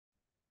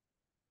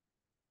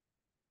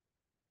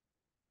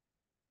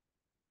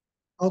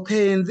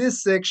Okay, in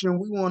this section,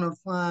 we want to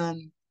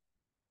find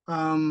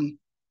um,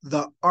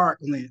 the arc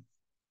length.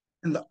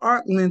 And the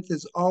arc length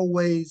is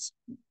always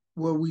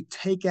where we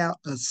take out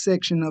a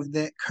section of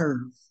that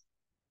curve.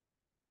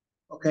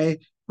 Okay,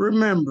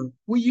 remember,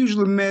 we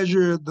usually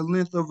measure the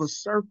length of a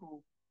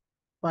circle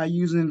by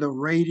using the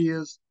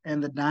radius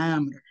and the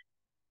diameter.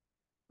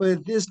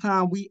 But this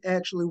time, we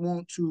actually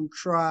want to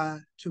try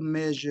to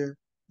measure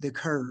the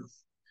curve.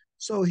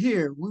 So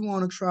here, we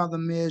want to try to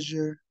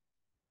measure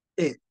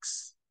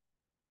x.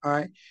 All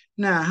right.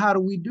 Now, how do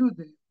we do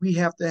that? We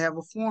have to have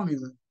a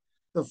formula.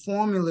 The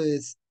formula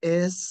is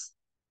S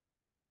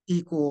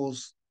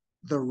equals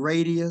the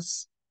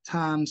radius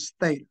times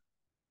theta.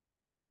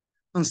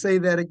 I'm going to say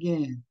that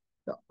again.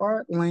 The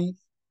arc length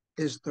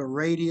is the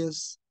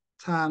radius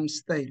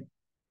times theta.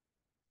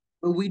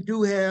 But we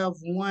do have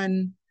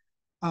one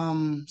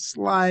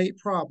slight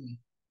problem.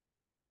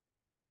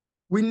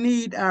 We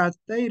need our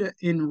theta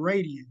in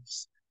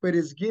radians, but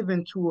it's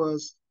given to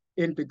us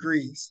in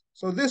degrees.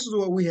 So this is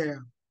what we have.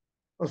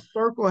 A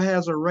circle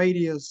has a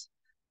radius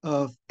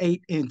of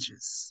 8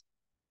 inches.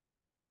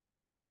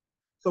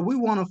 So we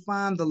want to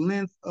find the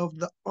length of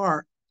the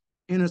arc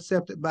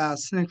intercepted by a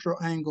central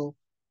angle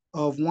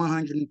of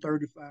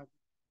 135.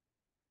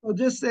 So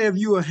just say if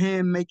you are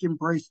hand making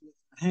bracelets,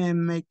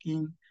 hand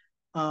making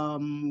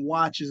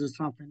watches or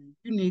something,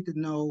 you need to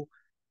know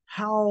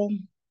how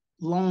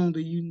long do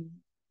you need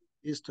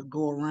is to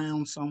go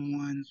around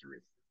someone's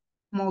wrist.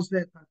 Almost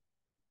that type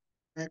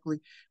exactly,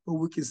 but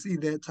we can see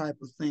that type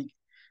of thinking.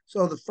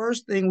 So the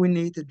first thing we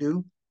need to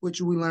do, which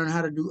we learned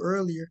how to do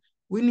earlier,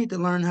 we need to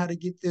learn how to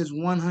get this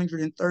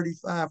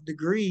 135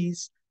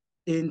 degrees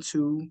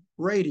into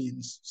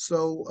radians.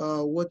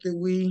 So what did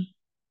we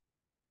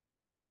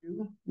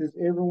do? Does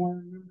everyone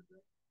remember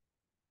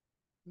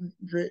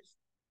that?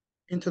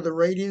 Into the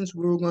radians,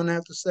 we were going to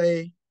have to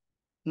say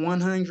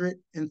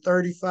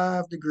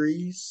 135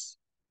 degrees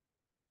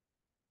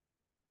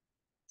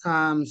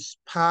times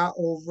pi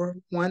over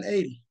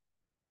 180.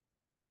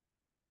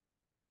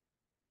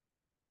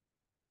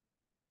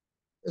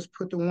 Let's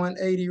put the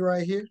 180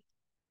 right here.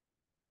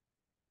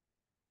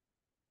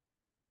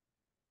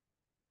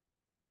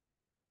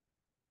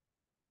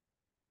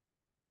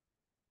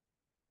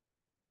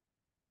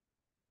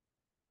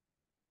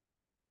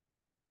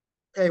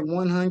 Okay,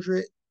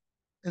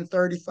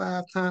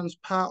 135 times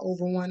pi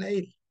over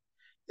 180.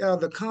 Yeah,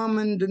 the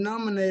common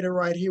denominator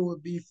right here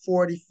would be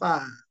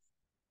 45.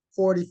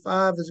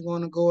 45 is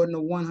going to go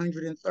into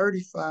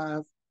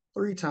 135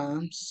 three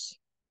times,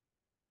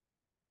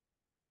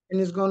 and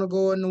it's going to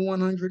go into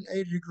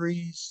 180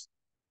 degrees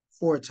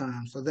four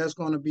times. So that's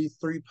going to be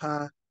 3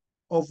 pi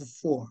over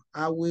 4.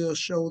 I will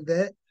show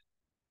that.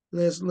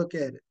 Let's look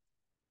at it.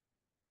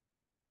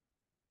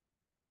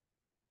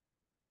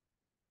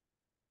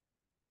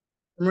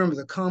 Remember,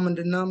 the common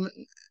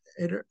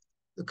denominator,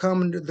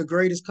 the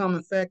greatest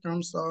common factor,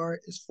 I'm sorry,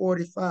 is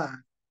 45.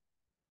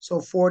 So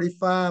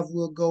 45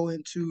 will go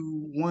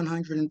into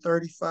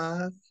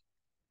 135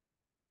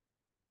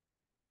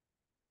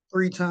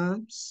 three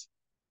times,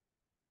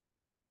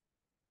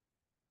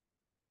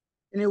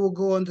 and it will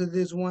go into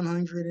this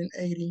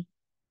 180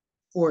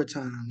 four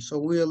times. So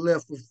we're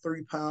left with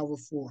 3 pi over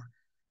 4.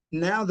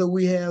 Now that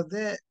we have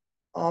that,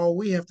 all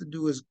we have to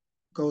do is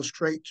go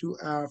straight to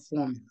our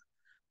formula.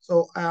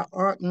 So our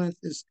arc length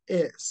is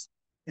S,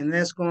 and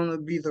that's going to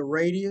be the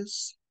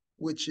radius,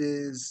 which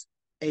is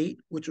 8,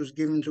 which was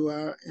given to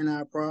our in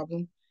our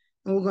problem.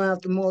 And we're going to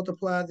have to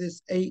multiply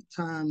this 8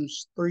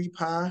 times 3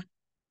 pi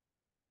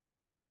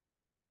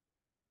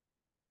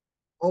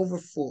over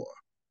 4.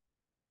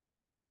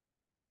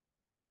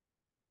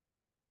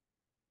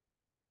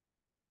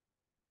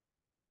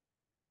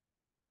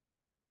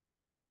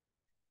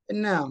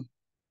 And now,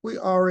 we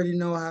already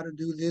know how to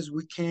do this.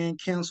 We can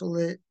cancel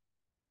it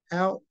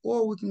out,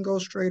 or we can go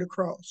straight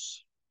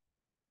across.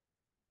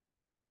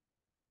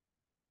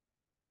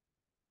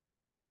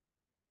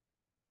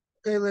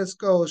 Okay, let's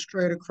go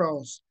straight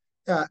across.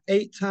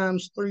 8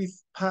 times 3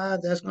 pi,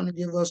 that's going to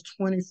give us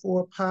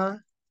 24 pi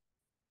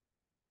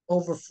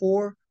over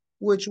 4,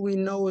 which we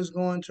know is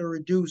going to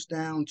reduce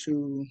down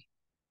to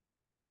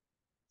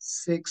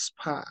 6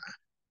 pi.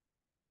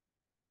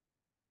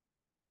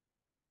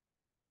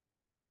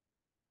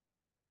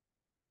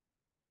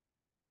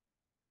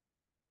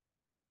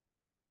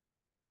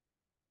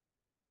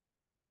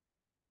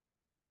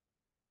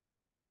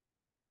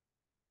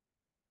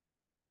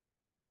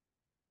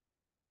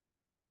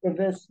 So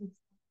that's,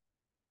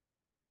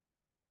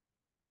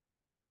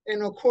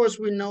 and of course,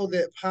 we know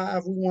that pi,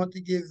 if we want to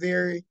get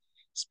very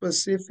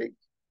specific,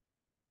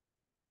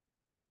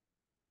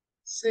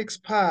 6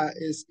 pi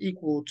is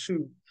equal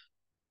to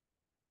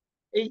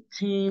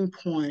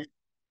 18.85.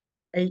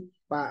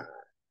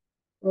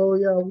 Oh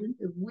yeah,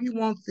 if we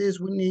want this,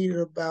 we need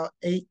about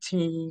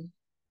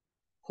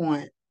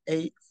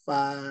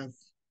 18.85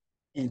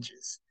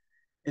 inches.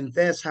 And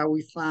that's how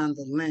we find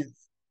the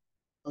length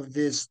of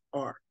this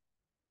arc.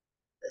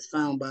 That's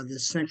found by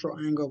this central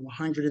angle of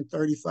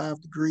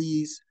 135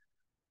 degrees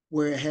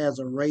where it has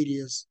a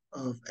radius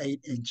of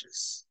 8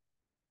 inches.